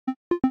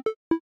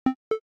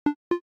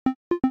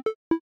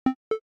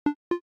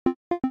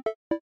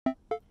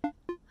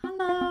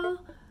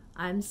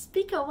I'm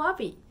Spica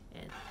Wobbe,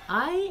 and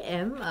I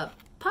am a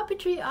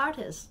puppetry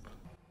artist.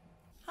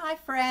 Hi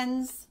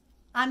friends,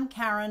 I'm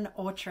Karen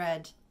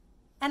Oughtred,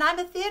 and I'm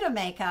a theatre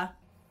maker.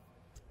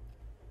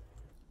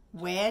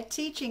 We're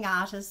teaching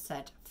artists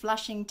at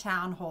Flushing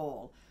Town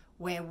Hall,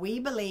 where we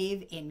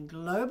believe in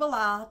global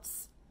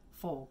arts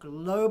for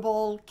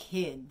global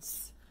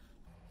kids.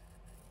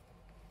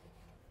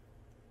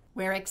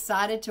 We're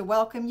excited to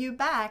welcome you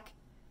back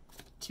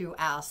to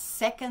our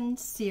second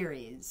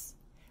series,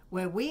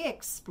 where we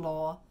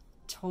explore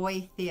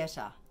toy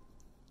theatre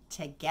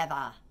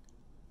together.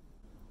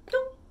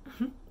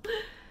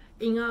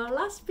 In our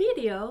last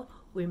video,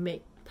 we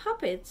made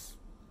puppets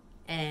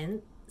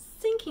and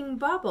thinking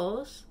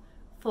bubbles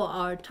for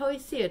our toy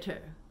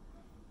theatre.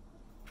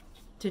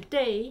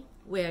 Today,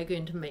 we are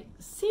going to make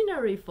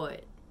scenery for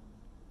it.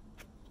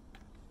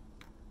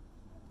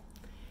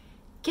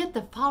 Get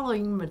the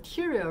following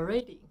material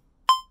ready.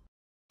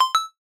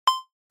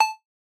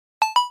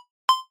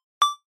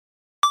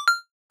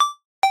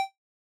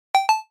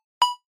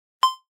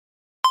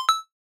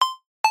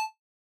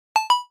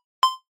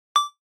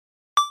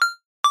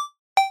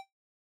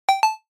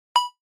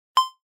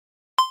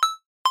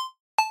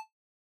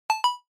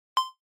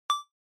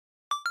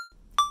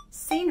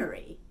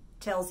 Scenery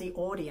tells the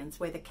audience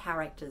where the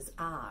characters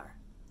are.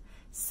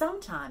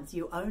 Sometimes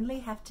you only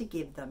have to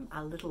give them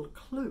a little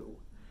clue,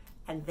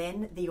 and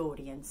then the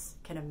audience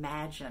can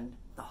imagine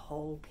the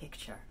whole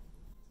picture.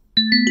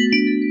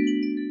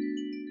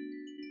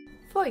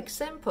 For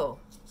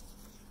example,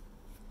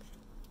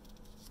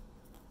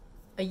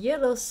 a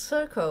yellow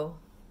circle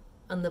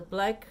on the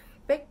black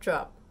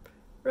backdrop.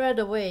 Right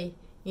away,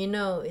 you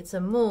know it's a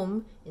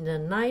moon in the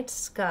night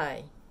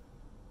sky.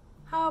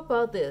 How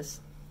about this?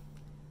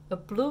 A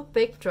blue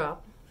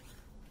backdrop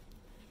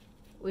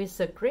with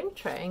a green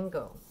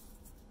triangle.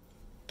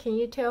 Can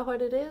you tell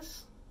what it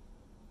is?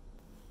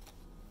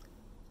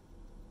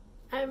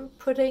 I'm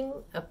putting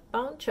a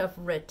bunch of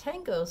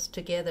rectangles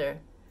together.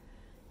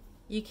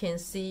 You can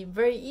see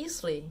very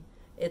easily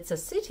it's a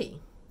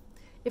city.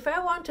 If I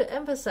want to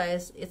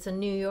emphasize it's a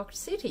New York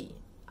City,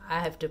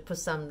 I have to put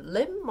some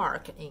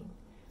landmark in.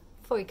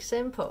 For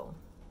example,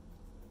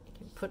 I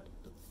can put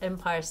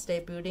Empire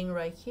State Building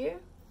right here,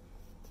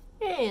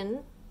 and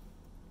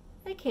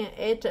I can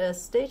add a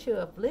Statue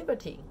of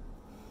Liberty.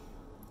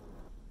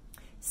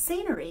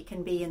 Scenery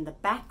can be in the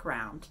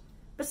background,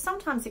 but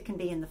sometimes it can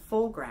be in the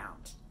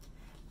foreground.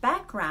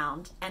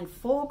 Background and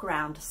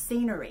foreground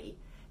scenery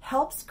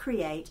helps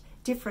create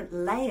different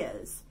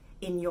layers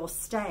in your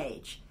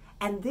stage,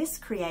 and this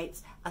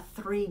creates a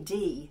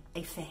 3D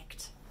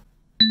effect.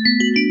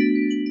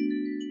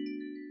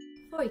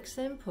 For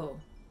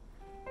example,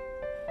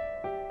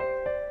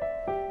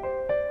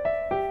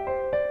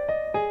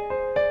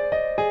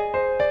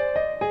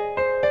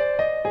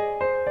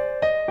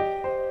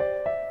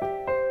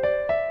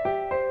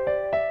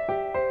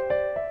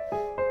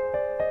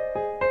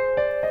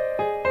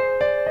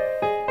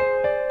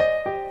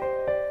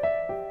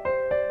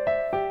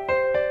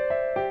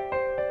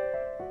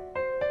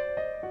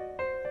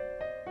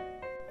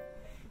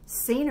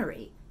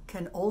 scenery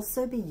can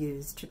also be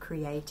used to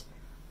create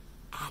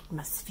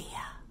atmosphere,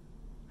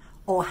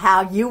 or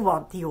how you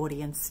want the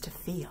audience to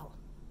feel.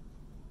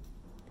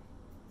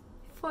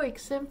 For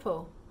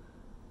example,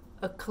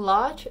 a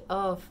collage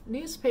of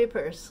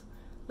newspapers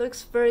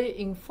looks very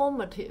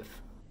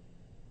informative.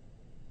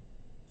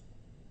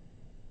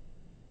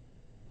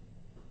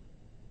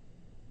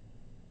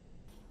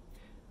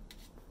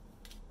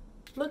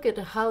 Look at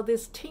how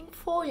this tin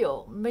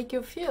foil make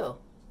you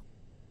feel.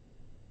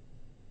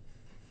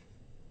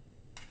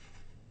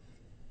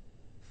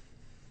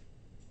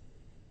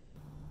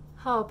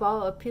 How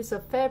about a piece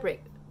of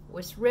fabric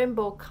with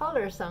rainbow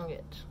colors on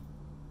it?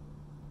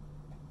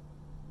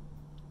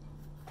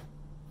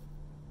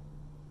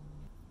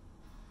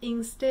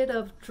 Instead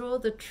of draw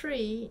the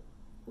tree,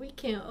 we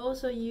can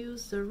also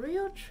use the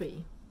real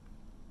tree.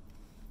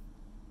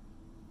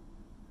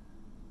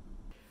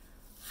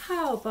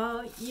 How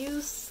about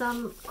use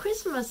some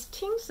Christmas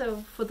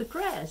tinsel for the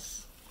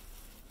grass?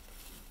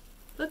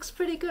 Looks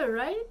pretty good,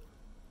 right?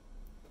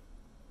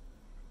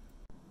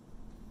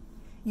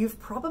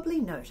 You've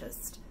probably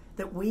noticed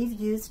that we've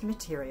used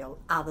material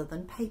other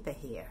than paper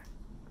here.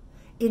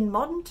 In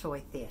modern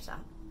toy theatre,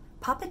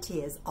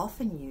 puppeteers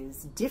often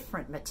use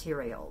different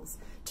materials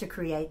to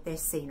create their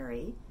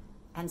scenery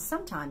and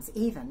sometimes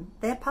even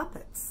their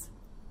puppets.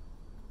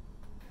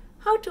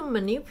 How to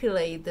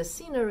manipulate the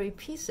scenery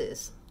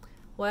pieces?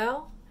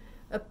 Well,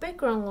 a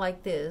background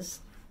like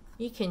this,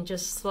 you can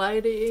just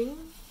slide it in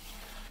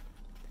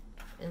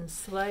and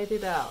slide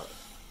it out.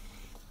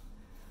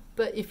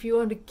 But if you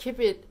want to keep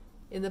it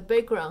in the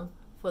background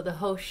for the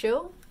whole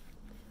show,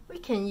 we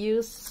can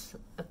use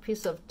a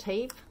piece of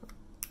tape.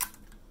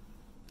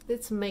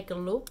 Let's make a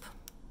loop.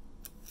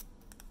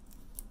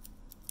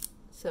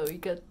 So we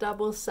got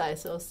double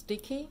size of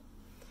sticky,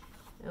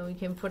 and we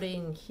can put it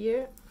in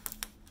here.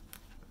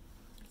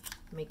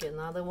 Make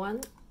another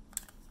one.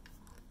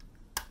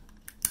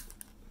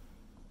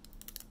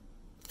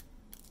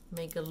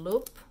 Make a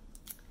loop.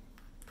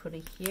 put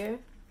it here,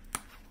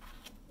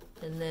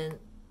 and then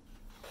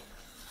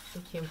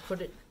you can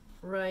put it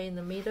right in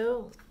the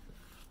middle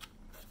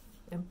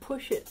and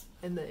push it,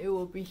 and then it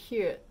will be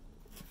here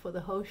for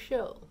the whole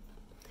show.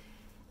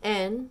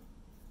 And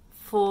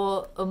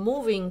for a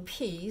moving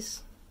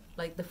piece,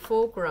 like the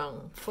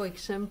foreground, for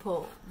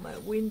example, my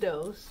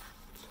windows,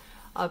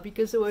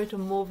 because I want to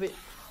move it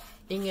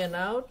in and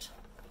out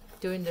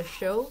during the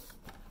show,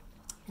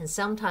 and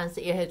sometimes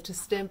it had to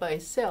stand by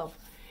itself.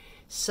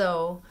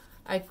 So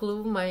I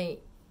glue my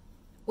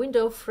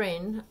window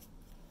frame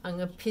on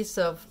a piece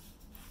of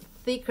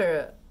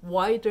thicker,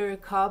 wider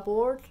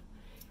cardboard,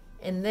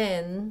 and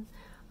then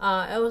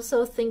I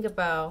also think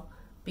about,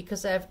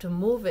 because I have to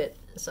move it,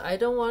 so I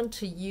don't want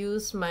to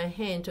use my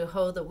hand to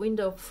hold the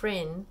window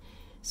frame,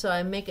 so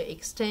I make an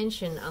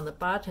extension on the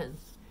bottom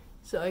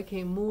so I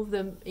can move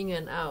them in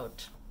and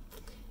out.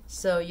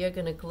 So you're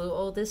going to glue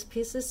all these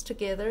pieces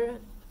together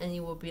and it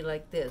will be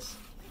like this.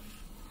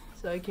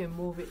 So I can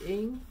move it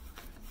in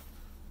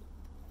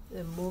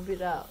and move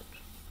it out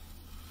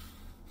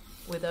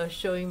without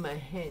showing my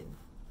hand.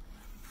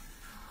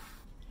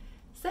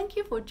 Thank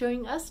you for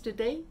joining us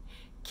today.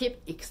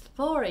 Keep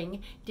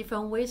exploring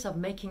different ways of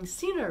making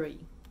scenery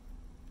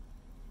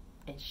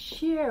and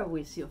share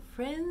with your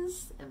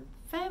friends and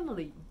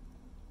family.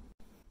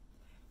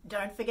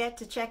 Don't forget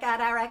to check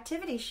out our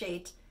activity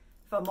sheet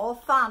for more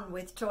fun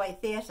with toy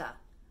theatre.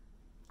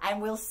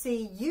 And we'll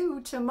see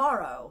you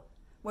tomorrow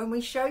when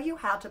we show you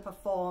how to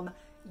perform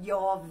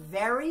your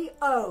very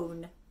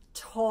own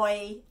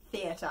toy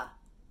theatre.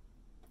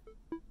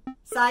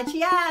 Sai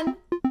Chian!